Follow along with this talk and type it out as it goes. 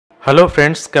Hello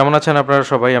friends, কেমন আছেন আপনারা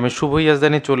সবাই? আমি শুভ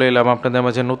ইয়াজদানি চলে এলাম আপনাদের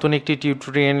মাঝে নতুন একটি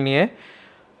টিউটোরিয়াল নিয়ে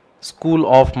স্কুল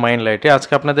অফ মাইন্ড লাইটে।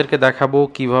 আজকে আপনাদেরকে দেখাবো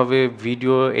কিভাবে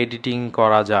ভিডিও এডিটিং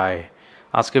করা যায়।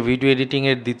 আজকে ভিডিও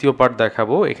এডিটিংয়ের দ্বিতীয় পার্ট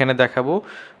দেখাবো। এখানে দেখাবো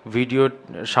ভিডিও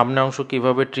সামনের অংশ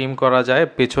কিভাবে ট্রিম করা যায়,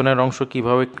 পেছনের অংশ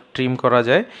কিভাবে ট্রিম করা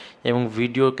যায় এবং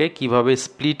ভিডিওকে কিভাবে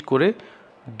স্প্লিট করে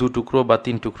 2 টুকরো বা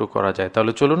 3 টুকরো করা যায়।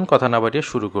 তাহলে চলুন কথা না বাড়িয়ে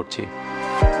শুরু করছি।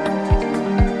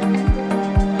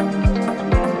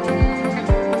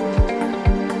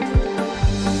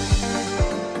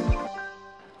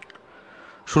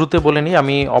 শুরুতে বলে নিই,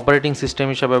 আমি অপারেটিং সিস্টেম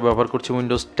হিসাবে ব্যবহার করছি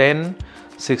উইন্ডোজ 10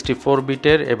 64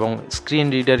 বিটের এবং স্ক্রিন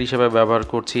রিডার হিসাবে ব্যবহার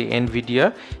করছি এনভিডিয়া।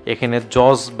 এখানে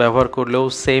জজ ব্যবহার করলেও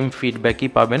সেম ফিডব্যাকই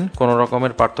পাবেন, কোনো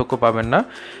রকমের পার্থক্য পাবেন না।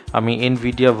 আমি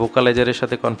এনভিডিয়া ভোকালাইজারের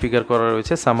সাথে কনফিগার করা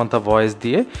রয়েছে সামান্থা ভয়েস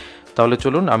দিয়ে। তাহলে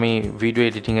চলুন আমি ভিডিও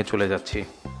এডিটিংয়ে চলে যাচ্ছি।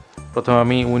 প্রথমে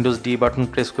আমি উইন্ডোজ ডি বাটন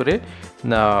প্রেস করে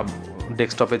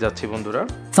ডেস্কটপে যাচ্ছি বন্ধুরা।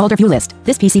 Folder view list.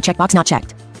 This PC checkbox not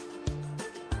checked.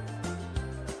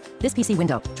 This PC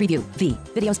window. Tree view. V.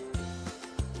 Videos.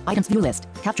 Items view list.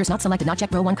 Captures not selected not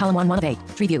checked row 1 column 1 of 8.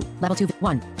 Tree view. Level 2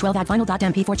 1. 12 add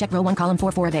final.mp4 check row 1 column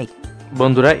 4 of 8.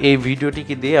 বন্ধুরা এই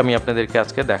ভিডিওটিকে দিয়ে আমি আপনাদেরকে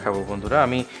আজকে দেখাবো। বন্ধুরা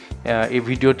আমি এই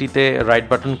ভিডিওটিতে রাইট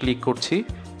বাটন ক্লিক করছি,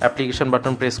 অ্যাপ্লিকেশন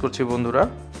বাটন প্রেস করছি বন্ধুরা।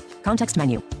 Context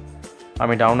menu.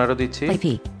 আমি ডাউন অ্যারো দিচ্ছি। Play P.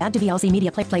 Add to VLC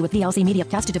media. Play with VLC media.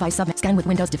 Cast to device subnet. Scan with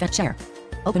Windows Defense Share.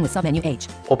 Open with submenu H.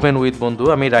 Open with বন্ধু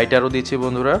আমি right arrow দিচ্ছি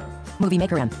বন্ধুরা। Movie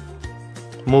Maker M.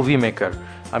 Movie maker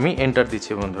আমি enter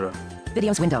দিচ্ছি বন্ধুরা।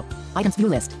 Videos window. Items view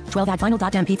list. 12 add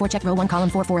final.mp4 check row 1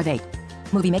 column 4 of 8.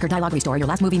 Movie Maker dialog restore your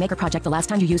last Movie Maker project. The last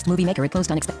time you used Movie Maker it closed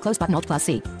close button alt plus C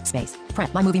space. Prep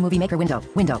my Movie Maker window.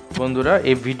 বন্ধুরা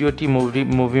এই ভিডিওটি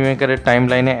movie মেকারের time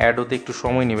লাইনে add হতে একটু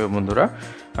সময় নেবে বন্ধুরা।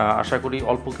 আশা করি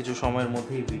অল্প কিছু সময়ের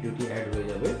মধ্যে এই ভিডিওটি অ্যাড হয়ে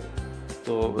যাবে।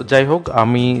 তো যাই হোক,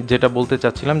 আমি যেটা বলতে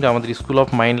চাচ্ছিলাম যে আমাদের স্কুল অফ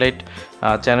মাইন্ড লাইট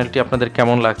চ্যানেলটি আপনাদের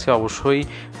কেমন লাগছে অবশ্যই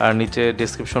নিচে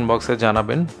ডেসক্রিপশন বক্সে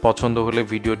জানাবেন। পছন্দ হলে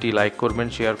ভিডিওটি লাইক করবেন,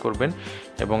 শেয়ার করবেন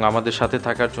এবং আমাদের সাথে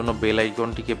থাকার জন্য বেল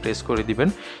আইকনটিকে প্রেস করে দিবেন।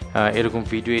 এরকম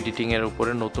ভিডিও এডিটিংয়ের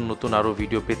উপরে নতুন নতুন আরও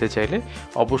ভিডিও পেতে চাইলে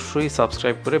অবশ্যই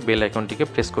সাবস্ক্রাইব করে বেল আইকনটিকে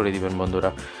প্রেস করে দিবেন বন্ধুরা।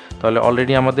 তাহলে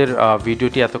অলরেডি আমাদের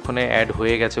ভিডিওটি এতক্ষণে অ্যাড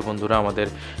হয়ে গেছে বন্ধুরা আমাদের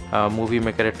মুভি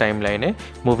মেকারের টাইম লাইনে।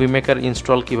 মুভি মেকার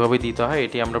ইনস্টল কীভাবে দিতে হয়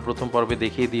এটি আমরা প্রথম পর্বে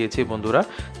দেখিয়ে দিয়েছি বন্ধুরা।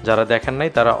 যারা দেখেন নাই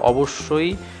তারা অবশ্যই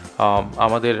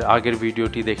আমাদের আগের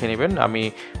ভিডিওটি দেখে নেবেন। আমি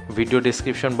ভিডিও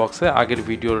ডেসক্রিপশন বক্সে আগের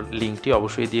ভিডিওর লিঙ্কটি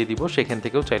অবশ্যই দিয়ে দিব, সেখান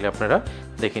থেকেও চাইলে আপনারা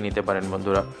দেখে নিতে পারেন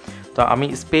বন্ধুরা। তো আমি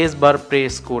স্পেস বার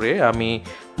প্রেস করে আমি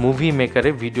মুভি মেকারে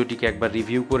ভিডিওটিকে একবার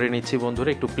রিভিউ করে নিচ্ছি বন্ধুরা,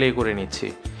 একটু প্লে করে নিচ্ছি।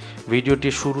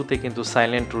 ভিডিওটির শুরুতে কিন্তু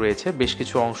সাইলেন্ট রয়েছে বেশ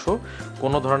কিছু অংশ,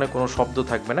 কোনো ধরনের কোনো শব্দ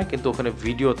থাকবে না, কিন্তু ওখানে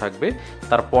ভিডিও থাকবে,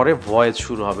 তারপরে ভয়েস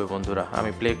শুরু হবে বন্ধুরা।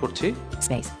 আমি প্লে করছি।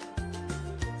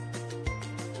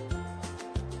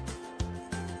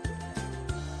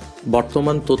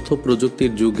 বর্তমান তথ্য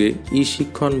প্রযুক্তির যুগে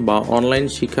ই-শিক্ষণ বা অনলাইন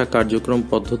শিক্ষা কার্যক্রম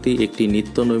পদ্ধতি একটি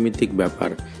নিত্য নৈমিত্তিক ব্যাপার।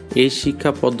 এই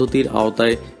শিক্ষা পদ্ধতির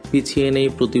আওতায় পিছিয়ে নেই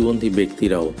প্রতিবন্ধী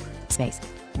ব্যক্তিরাও।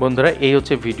 বন্ধুরা এই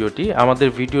হচ্ছে ভিডিওটি। আমাদের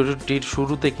ভিডিওটির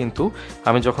শুরুতে কিন্তু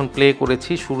আমি যখন প্লে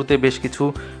করেছি শুরুতে বেশ কিছু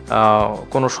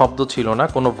কোনো শব্দ ছিল না,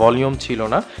 কোনো ভলিউম ছিল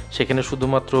না, সেখানে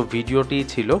শুধুমাত্র ভিডিওটিই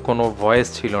ছিল, কোনো ভয়েস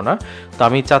ছিল না। তো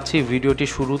আমি চাচ্ছি ভিডিওটি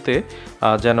শুরুতে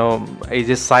যেন এই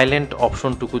যে সাইলেন্ট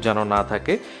অপশনটুকু যেন না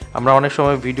থাকে। আমরা অনেক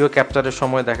সময় ভিডিও ক্যাপচারের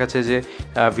সময় দেখাচ্ছে যে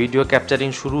ভিডিও ক্যাপচারিং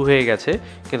শুরু হয়ে গেছে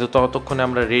কিন্তু ততক্ষণে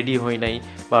আমরা রেডি হই নাই,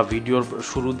 বা ভিডিওর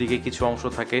শুরুর দিকে কিছু অংশ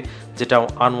থাকে যেটা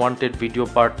আনওয়ান্টেড ভিডিও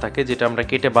পার্ট থাকে যেটা আমরা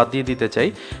কেটে বাদ দিয়ে দিতে চাই।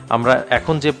 আমরা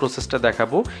এখন যে প্রসেসটা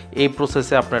দেখাবো এই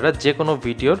প্রসেসে আপনারা যে কোনো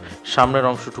ভিডিওর সামনের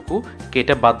অংশটুকু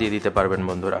কেটে বাদ দিয়ে দিতে পারবেন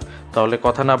বন্ধুরা। তাহলে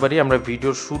কথা না বাড়িয়ে আমরা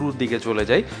ভিডিওর শুরুর দিকে চলে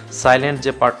যাই। সাইলেন্ট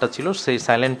যে পার্টটা ছিল সেই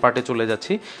সাইলেন্ট পার্টে চলে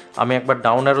যাচ্ছি। আমি একবার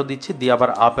ডাউন অ্যারো দিচ্ছি, দিয়ে আবার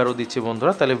আপ অ্যারো দিচ্ছি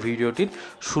বন্ধুরা, তাহলে ভিডিওটির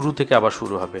শুরু থেকে আবার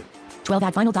শুরু হবে। 12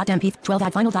 add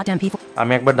final.mp.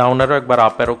 আমি একবার ডাউন অ্যারো একবার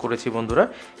আপ অ্যারো করেছি বন্ধুরা।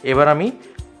 এবার আমি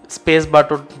স্পেস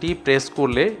বাটনটি প্রেস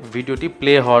করলে ভিডিওটি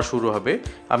প্লে হওয়া শুরু হবে।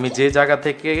 আমি যে জায়গা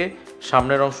থেকে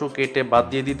সামনের অংশ কেটে বাদ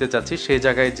দিয়ে দিতে চাচ্ছি সেই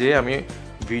জায়গায় যেয়ে আমি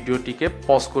ভিডিওটিকে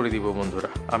পজ করে দিব বন্ধুরা।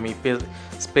 আমি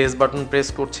স্পেস বাটন প্রেস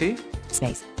করছি।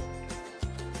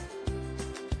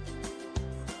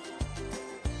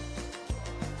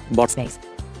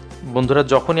 বন্ধুরা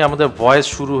যখনই আমাদের ভয়েস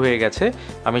শুরু হয়ে গেছে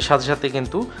আমি সাথে সাথে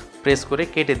কিন্তু প্রেস করে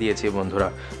কেটে দিয়েছি বন্ধুরা।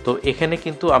 তো এখানে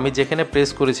কিন্তু আমি যেখানে প্রেস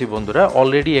করেছি বন্ধুরা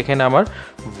অলরেডি এখানে আমার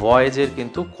ভয়েসের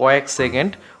কিন্তু কয়েক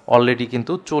সেকেন্ড অলরেডি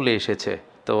কিন্তু চলে এসেছে।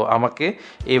 তো আমাকে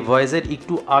এই ভয়েসের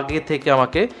একটু আগে থেকে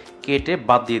আমাকে কেটে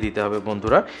বাদ দিয়ে দিতে হবে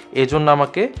বন্ধুরা। এজন্য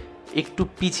আমাকে একটু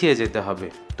পিছিয়ে যেতে হবে।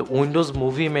 তো উইন্ডোজ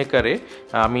মুভি মেকারে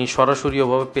আমি সরাসরি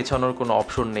ওভাবে পেছানোর কোনো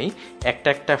অপশন নেই, একটা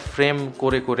একটা ফ্রেম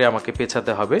করে করে আমাকে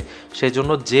পেছাতে হবে। সেই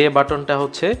জন্য যে বাটনটা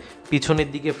হচ্ছে পিছনের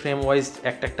দিকে ফ্রেম ওয়াইজ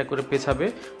একটা একটা করে পেছাবে,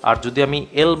 আর যদি আমি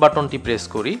এল বাটনটি প্রেস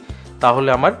করি তাহলে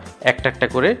আমার একটা একটা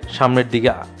করে সামনের দিকে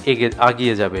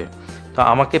আগিয়ে যাবে। তো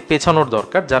আমাকে পেছানোর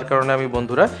দরকার, যার কারণে আমি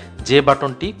বন্ধুরা যে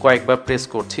বাটনটি কয়েকবার প্রেস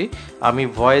করছি। আমি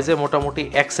ভয়েসে মোটামুটি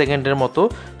 1 সেকেন্ডের মতো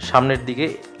সামনের দিকে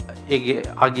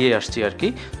আগিয়ে আসছি আর কি।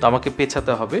 তো আমাকে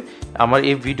পেছাতে হবে। আমার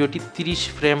এই ভিডিওটি 30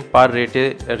 ফ্রেম পার রেটে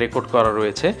রেকর্ড করা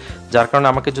রয়েছে, যার কারণে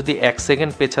আমাকে যদি 1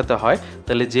 সেকেন্ড পেছাতে হয়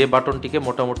তাহলে যে বাটনটিকে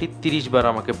মোটামুটি 30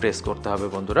 বার আমাকে প্রেস করতে হবে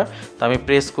বন্ধুরা। তো আমি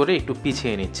প্রেস করে একটু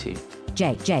পিছিয়ে নিচ্ছি।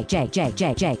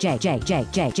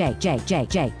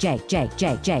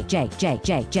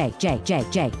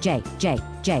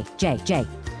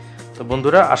 তো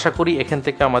বন্ধুরা আশা করি এখান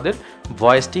থেকে আমাদের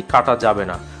ভয়েসটি কাটা যাবে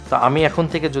না। তো আমি এখন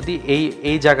থেকে যদি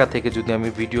এই জায়গা থেকে যদি আমি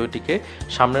ভিডিওটিকে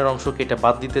সামনের অংশ কেটে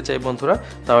বাদ দিতে চাই বন্ধুরা,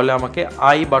 তাহলে আমাকে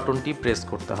আই বাটনটি প্রেস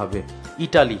করতে হবে।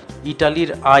 ইটালির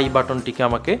আই বাটনটিকে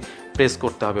আমাকে প্রেস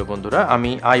করতে হবে বন্ধুরা।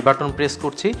 আমি আই বাটন প্রেস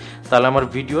করছি, তাহলে আমার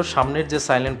ভিডিওর সামনের যে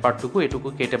সাইলেন্ট পার্টটুকু এটুকু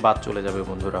কেটে বাদ চলে যাবে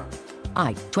বন্ধুরা।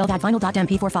 I 12 add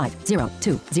final.mp45 0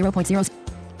 2 0.0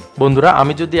 বন্ধুরা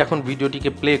আমি যদি এখন ভিডিওটিকে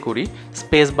প্লে করি,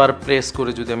 স্পেস বার প্রেস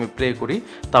করে যদি আমি প্লে করি,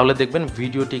 তাহলে দেখবেন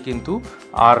ভিডিওটি কিন্তু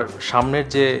আর সামনের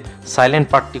যে সাইলেন্ট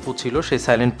পার্টটুকু ছিল সেই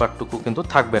সাইলেন্ট পার্টটুকু কিন্তু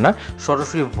থাকবে না,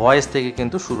 সরাসরি ভয়েস থেকে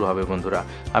কিন্তু শুরু হবে বন্ধুরা।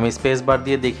 আমি স্পেস বার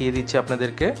দিয়ে দেখিয়ে দিচ্ছি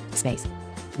আপনাদেরকে।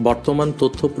 বর্তমান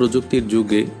তথ্য প্রযুক্তির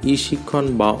যুগে ই শিক্ষণ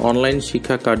বা অনলাইন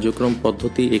শিক্ষা কার্যক্রম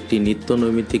পদ্ধতি একটি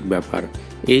নিত্যনৈমিত্তিক ব্যাপার।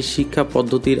 এই শিক্ষা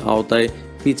পদ্ধতির আওতায়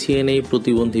পিছিয়ে নেই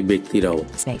প্রতিবন্ধী ব্যক্তিরাও।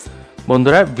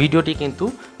 বন্ধুরা ভিডিওটি কিন্তু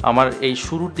আমার এই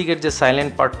শুরুর দিকের যে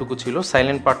সাইলেন্ট পার্টটুকু ছিল,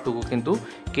 সাইলেন্ট পার্টটুকু কিন্তু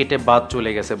কেটে বাদ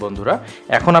চলে গেছে বন্ধুরা।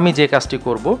 এখন আমি যে কাজটি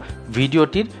করব,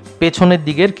 ভিডিওটির পেছনের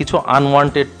দিকের কিছু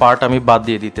আনওয়ান্টেড পার্ট আমি বাদ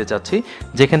দিয়ে দিতে চাচ্ছি।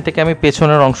 যেখান থেকে আমি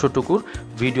পেছনের অংশটুকুর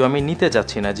ভিডিও আমি নিতে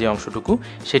চাচ্ছি না, যে অংশটুকু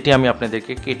সেটি আমি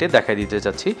আপনাদেরকে কেটে দেখা দিতে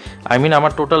চাচ্ছি।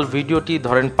 আমার টোটাল ভিডিওটি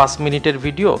ধরেন 5 মিনিটের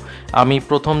ভিডিও, আমি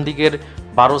প্রথম দিকের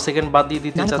 12 সেকেন্ড বাদ দিয়ে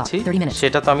দিতে চাচ্ছি,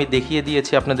 সেটা তো আমি দেখিয়ে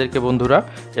দিয়েছি আপনাদেরকে বন্ধুরা।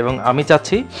 এবং আমি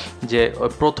চাচ্ছি যে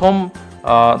প্রথম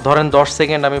ধরেন 10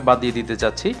 সেকেন্ড আমি বাদ দিয়ে দিতে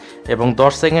চাচ্ছি, এবং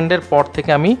 10 সেকেন্ডের পর থেকে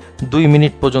আমি 2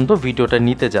 মিনিট পর্যন্ত ভিডিওটা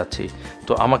নিতে যাচ্ছি।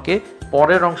 তো আমাকে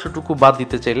পরের অংশটুকু বাদ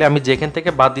দিতে চাইলে আমি যেখান থেকে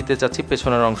বাদ দিতে চাচ্ছি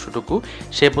পেছনের অংশটুকু,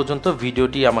 সে পর্যন্ত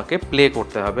ভিডিওটি আমাকে প্লে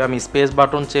করতে হবে। আমি স্পেস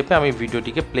বাটন চেপে আমি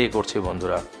ভিডিওটিকে প্লে করছি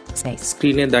বন্ধুরা।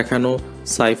 স্ক্রিনে দেখানো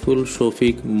সাইফুল,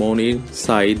 শফিক, মনির,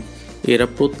 সাইদ এরা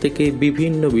প্রত্যেকেই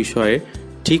বিভিন্ন বিষয়ে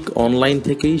ঠিক অনলাইন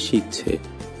থেকেই শিখছে।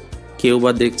 কেউ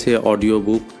বা দেখছে অডিও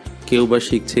বুক, কেউ বা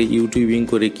শিখছে ইউটিউবিং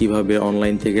করে কিভাবে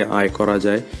অনলাইন থেকে আয় করা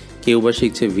যায়, কেউ বা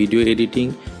শিখছে ভিডিও এডিটিং,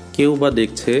 কেউ বা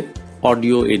দেখছে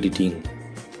অডিও এডিটিং।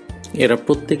 এরা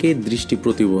প্রত্যেকেই দৃষ্টি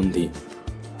প্রতিবন্ধী।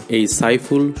 এই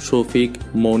সাইফুল, শফিক,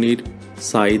 মনির,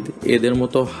 সাইদ এদের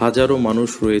মতো হাজারো মানুষ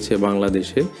রয়েছে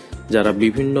বাংলাদেশে যারা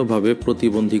বিভিন্নভাবে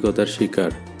প্রতিবন্ধকতার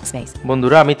শিকার।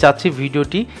 বন্ধুরা আমি চাচ্ছি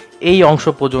ভিডিওটি এই অংশ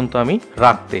পর্যন্ত আমি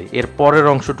রাখতে, এর পরের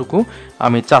অংশটুকু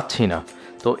আমি চাচ্ছি না।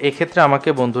 তো এক্ষেত্রে আমাকে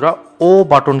বন্ধুরা ও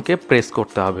বাটনকে প্রেস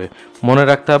করতে হবে। মনে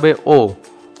রাখতে হবে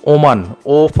ওমান,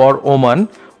 ও ফর ওমান,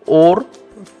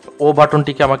 ও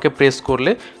বাটনটিকে আমাকে প্রেস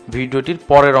করলে ভিডিওটির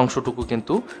পরের অংশটুকু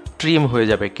কিন্তু ট্রিম হয়ে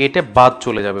যাবে, কেটে বাদ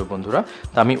চলে যাবে বন্ধুরা।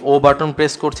 তো আমি ও বাটন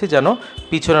প্রেস করছি যেন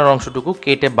পিছনের অংশটুকু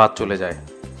কেটে বাদ চলে যায়।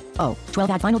 12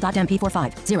 add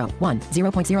final.mp45 0 1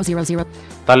 0.000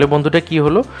 তাহলে বন্ধুটা কি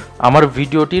হলো, আমার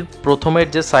ভিডিওটির প্রথমের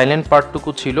যে সাইলেন্ট পার্টটুকু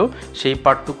ছিল সেই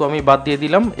পার্টটুকু আমি বাদ দিয়ে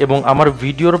দিলাম, এবং আমার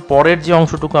ভিডিওর পরের যে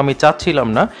অংশটুকু আমি চাচ্ছিলাম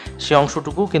না সেই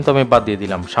অংশটুকু কিন্তু আমি বাদ দিয়ে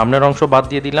দিলাম। সামনের অংশ বাদ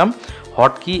দিয়ে দিলাম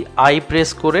হটকি আই প্রেস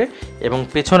করে, এবং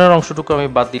পেছনের অংশটুকু আমি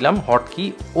বাদ দিলাম হটকি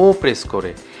ও প্রেস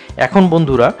করে। এখন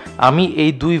বন্ধুরা আমি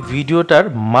এই দুই ভিডিওটার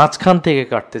মাঝখান থেকে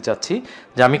কাটতে চাচ্ছি,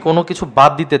 যে আমি কোনো কিছু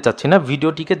বাদ দিতে চাচ্ছি না,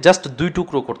 ভিডিওটিকে জাস্ট 2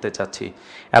 টুকরো করতে চাচ্ছি।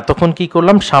 এতক্ষণ কি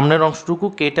করলাম, সামনের অংশটুকু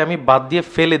কেটে আমি বাদ দিয়ে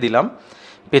ফেলে দিলাম,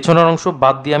 পেছনের অংশ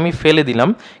বাদ দিয়ে আমি ফেলে দিলাম,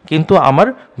 কিন্তু আমার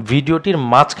ভিডিওটির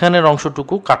মাঝখানের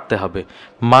অংশটুকু কাটতে হবে।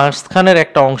 মাঝখানের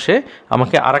একটা অংশে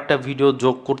আমাকে আরেকটা ভিডিও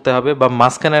যোগ করতে হবে, বা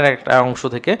মাঝখানের একটা অংশ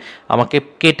থেকে আমাকে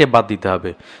কেটে বাদ দিতে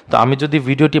হবে। তো আমি যদি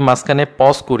ভিডিওটি মাঝখানে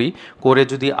পজ করে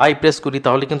যদি আই প্রেস করি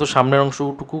তাহলে কিন্তু সামনের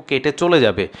অংশটুকু কেটে চলে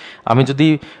যাবে। আমি যদি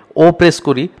ও প্রেস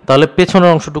করি তাহলে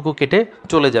পেছনের অংশটুকু কেটে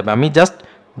চলে যাবে। আমি জাস্ট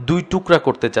 2 টুকরা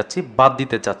করতে চাচ্ছি, বাদ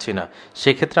দিতে চাচ্ছি না।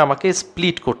 সেক্ষেত্রে আমাকে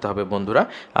স্প্লিট করতে হবে বন্ধুরা।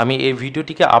 আমি এই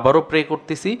ভিডিওটিকে আবারও প্লে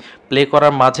করতেছি, প্লে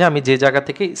করার মাঝে আমি যে জায়গা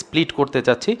থেকে স্প্লিট করতে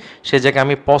চাচ্ছি সে জায়গায়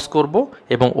আমি পজ করব,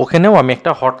 এবং ওখানেও আমি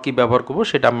একটা হটকি ব্যবহার করব,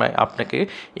 সেটা আমি আপনাকে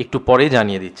একটু পরেই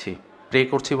জানিয়ে দিচ্ছি। প্লে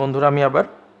করছি বন্ধুরা আমি আবার।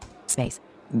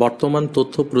 বর্তমান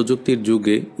তথ্য প্রযুক্তির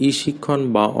যুগে ই-শিক্ষণ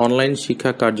বা অনলাইন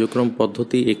শিক্ষা কার্যক্রম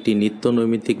পদ্ধতি একটি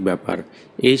নিত্যনৈমিত্তিক ব্যাপার।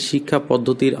 এই শিক্ষা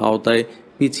পদ্ধতির আওতায়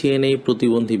পিছিয়ে নেই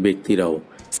প্রতিবন্ধী ব্যক্তিরাও।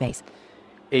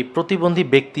 এই প্রতিবন্ধী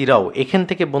ব্যক্তিরাও এখান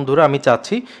থেকে বন্ধুরা আমি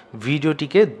চাচ্ছি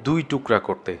ভিডিওটিকে 2 টুকরা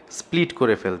করতে, স্প্লিট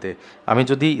করে ফেলতে। আমি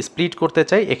যদি স্প্লিট করতে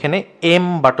চাই এখানে এম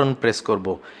বাটন প্রেস করব,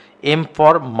 এম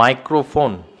ফর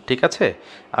মাইক্রোফোন, ঠিক আছে?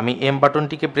 আমি এম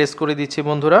বাটনটিকে প্রেস করে দিচ্ছি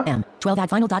বন্ধুরা।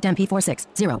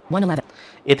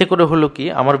 এতে করে হলো কি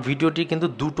আমার ভিডিওটি কিন্তু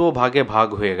দুটো ভাগে ভাগ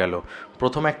হয়ে গেল,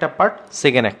 প্রথম একটা পার্ট,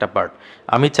 সেকেন্ড একটা পার্ট।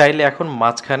 আমি চাইলে এখন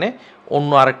মাঝখানে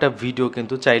অন্য আরেকটা ভিডিও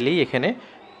কিন্তু চাইলেই এখানে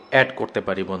অ্যাড করতে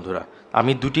পারি বন্ধুরা।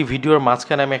 আমি দুটি ভিডিওর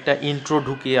মাঝখানে আমি একটা ইন্ট্রো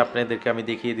ঢুকিয়ে আপনাদেরকে আমি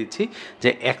দেখিয়ে দিচ্ছি যে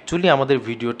অ্যাকচুয়ালি আমাদের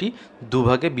ভিডিওটি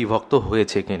দুভাগে বিভক্ত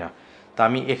হয়েছে কিনা। তা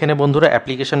আমি এখানে বন্ধুরা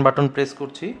অ্যাপ্লিকেশন বাটন প্রেস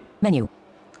করছি, মেনু,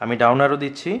 আমি ডাউন অ্যারো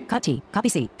দিচ্ছি, Cut T, copy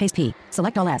C, paste P,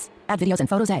 select all S, add videos and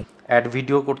photos A, add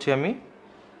video করছি আমি,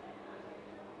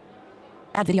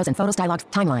 add videos and photos dialogs,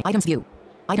 timeline, items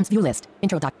view list,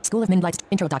 school of Minlights,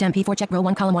 intro.mp4 check row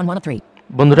 1 column 1 of 3.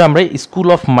 বন্ধুরা আমরা school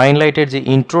of মাইন্ডলাইটের যে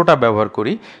ইন্ট্রোটা ব্যবহার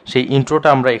করি সেই ইন্ট্রোটা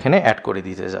আমরা এখানে অ্যাড করে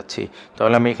দিতে যাচ্ছি।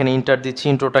 তাহলে আমি এখানে ইন্টার দিচ্ছি,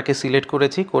 ইন্ট্রোটাকে সিলেক্ট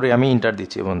করেছি, করে আমি ইন্টার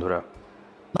দিচ্ছি বন্ধুরা।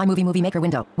 My Movi Maker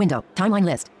window, timeline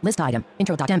list item,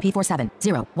 intro.mp4 7,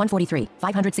 0, 143,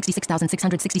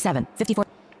 566,667, 54.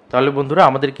 তাহলে বন্ধুরা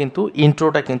আমাদের কিন্তু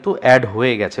ইন্ট্রোটা কিন্তু অ্যাড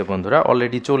হয়ে গেছে বন্ধুরা,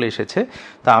 অলরেডি চলে এসেছে।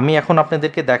 তা আমি এখন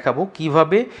আপনাদেরকে দেখাবো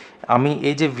কিভাবে আমি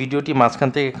এই যে ভিডিওটি মাঝখান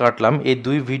থেকে কাটলাম, এই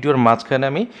 2 ভিডিওর মাঝখানে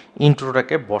আমি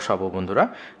ইন্ট্রোটাকে বসাবো বন্ধুরা।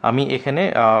 আমি এখানে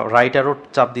রাইট অ্যারো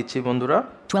চাপ দিচ্ছি বন্ধুরা,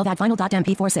 12 add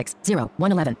final.mp4 6, 0,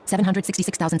 111,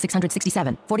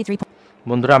 766,667, 43.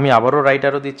 বন্ধুরা আমি আবারও রাইট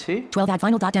অ্যারো দিচ্ছি, 12 add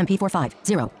final.mp4 5,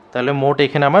 0. তাহলে মোট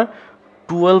এখানে আমার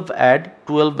 12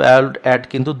 অ্যাড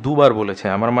কিন্তু দুবার বলেছে,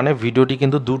 আমার মানে ভিডিওটি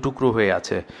কিন্তু 2 টুকরো হয়ে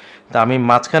আছে। তা আমি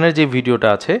মাঝখানের যে ভিডিওটা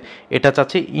আছে এটা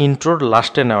চাচ্ছি ইন্ট্রোর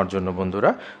লাস্টে নেওয়ার জন্য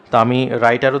বন্ধুরা। তা আমি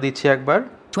রাইট অ্যারো দিচ্ছি একবার,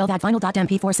 12 add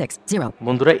final.mp4 6, 0.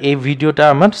 বন্ধুরা এই ভিডিওটা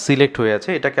আমার সিলেক্ট হয়ে আছে,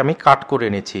 এটাকে আমি কাট করে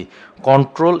নিচ্ছি,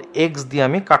 কন্ট্রোল এক্স দিয়ে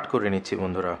আমি কাট করে নিচ্ছি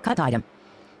বন্ধুরা। Cut item,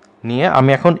 নিয়ে আমি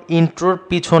এখন ইন্ট্রোর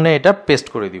পিছনে এটা পেস্ট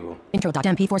করে দিব।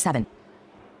 intro.mp4 7,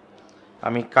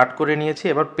 আমি কাট করে নিয়েছি,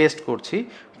 এবার পেস্ট করছি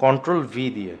কন্ট্রোল ভি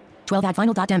দিয়ে। 12 add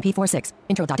final.mp4 6,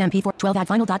 intro.mp4, 12 add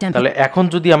final.mp4. তাহলে এখন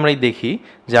যদি আমরা দেখি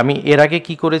যে আমি এর আগে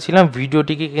কি করেছিলাম,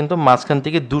 ভিডিওটিকে কিন্তু মাঝখান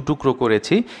থেকে 2 টুকরো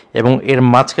করেছি এবং এর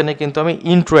মাঝখানে কিন্তু আমি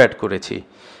ইন্ট্রো অ্যাড করেছি।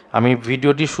 আমি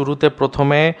ভিডিওটি শুরুতে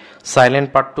প্রথমে সাইলেন্ট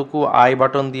পার্টটুকু আই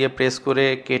বাটন দিয়ে প্রেস করে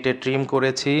কেটে ট্রিম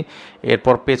করেছি,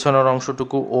 এরপর পেছনের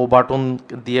অংশটুকু ও বাটন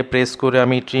দিয়ে প্রেস করে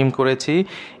আমি ট্রিম করেছি,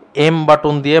 এম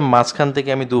বাটন দিয়ে মাঝখান থেকে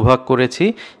আমি 2 ভাগ করেছি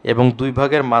এবং 2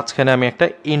 ভাগের মাঝখানে আমি একটা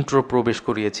ইন্ট্রো প্রবেশ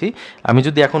করিয়েছি। আমি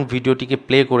যদি এখন ভিডিওটিকে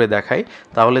প্লে করে দেখাই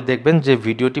তাহলে দেখবেন যে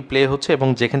ভিডিওটি প্লে হচ্ছে এবং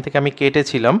যেখান থেকে আমি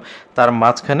কেটেছিলাম তার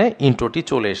মাঝখানে ইন্ট্রোটি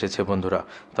চলে এসেছে বন্ধুরা।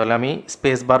 তাহলে আমি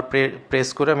স্পেস বার প্রেস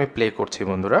করে আমি প্লে করছি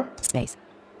বন্ধুরা।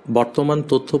 বর্তমান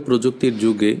তথ্য প্রযুক্তির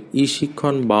যুগে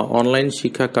ই-শিক্ষণ বা অনলাইন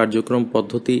শিক্ষা কার্যক্রম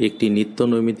পদ্ধতি একটি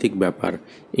নিত্যনৈমিত্তিক ব্যাপার।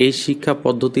 এই শিক্ষা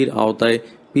পদ্ধতির আওতায়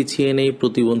পিছিয়ে নেই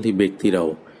প্রতিবন্ধী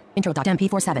ব্যক্তিরাও।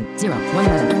 Intro.mp4 7, 0,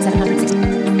 111, 760.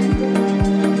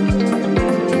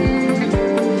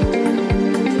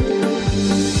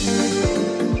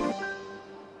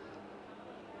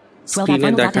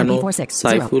 স্ক্রিনে দেখানো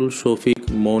সাইফুল, শফিক,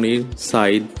 মনির,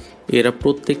 সাইদ এরা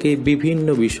প্রত্যেকেই বিভিন্ন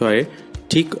বিষয়ে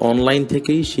ঠিক অনলাইন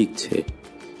থেকেই শিখছে।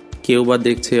 কেউ বা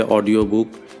দেখছে অডিও বুক,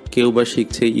 কেউ বা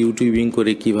শিখছে ইউটিউবিং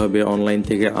করে কিভাবে অনলাইন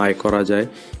থেকে আয় করা যায়,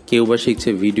 কেউ বা শিখছে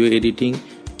ভিডিও এডিটিং,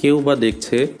 কেউ বা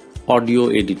দেখছে অডিও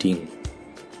এডিটিং।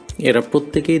 এরা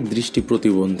প্রত্যেকেই দৃষ্টি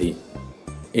প্রতিবন্ধী।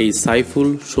 এই সাইফুল,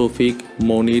 শফিক,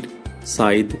 মনির,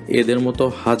 সাইদ এদের মতো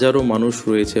হাজারো মানুষ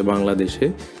রয়েছে বাংলাদেশে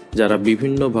যারা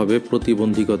বিভিন্নভাবে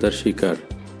প্রতিবন্ধকতার শিকার।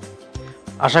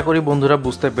 আশা করি বন্ধুরা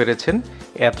বুঝতে পেরেছেন।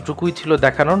 এতটুকুই ছিল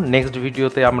দেখানোর। নেক্সট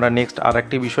ভিডিওতে আমরা নেক্সট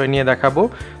আরেকটি বিষয় নিয়ে দেখাবো।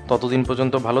 ততদিন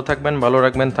পর্যন্ত ভালো থাকবেন, ভালো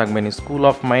রাখবেন, থাকবেন স্কুল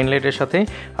অফ মাইন্ডলাইটের সাথে।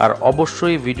 আর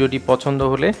অবশ্যই ভিডিওটি পছন্দ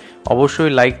হলে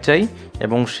অবশ্যই লাইক চাই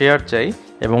এবং শেয়ার চাই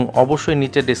এবং অবশ্যই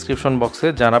নিচে ডেসক্রিপশন বক্সে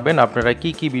জানাবেন আপনারা কি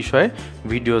কি বিষয়ে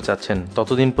ভিডিও চাচ্ছেন।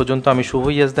 ততদিন পর্যন্ত আমি শুভ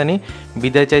ইয়াজদানি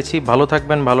বিদায় চাইছি। ভালো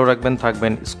থাকবেন, ভালো রাখবেন,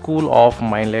 থাকবেন স্কুল অফ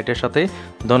মাইন্ডলাইটের সাথে।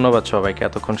 ধন্যবাদ সবাইকে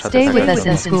এতক্ষণ সাথে থাকার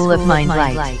জন্য।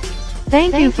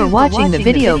 Thank you for watching the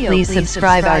video. Please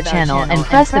subscribe our channel and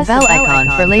press the bell icon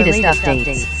for latest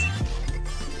updates.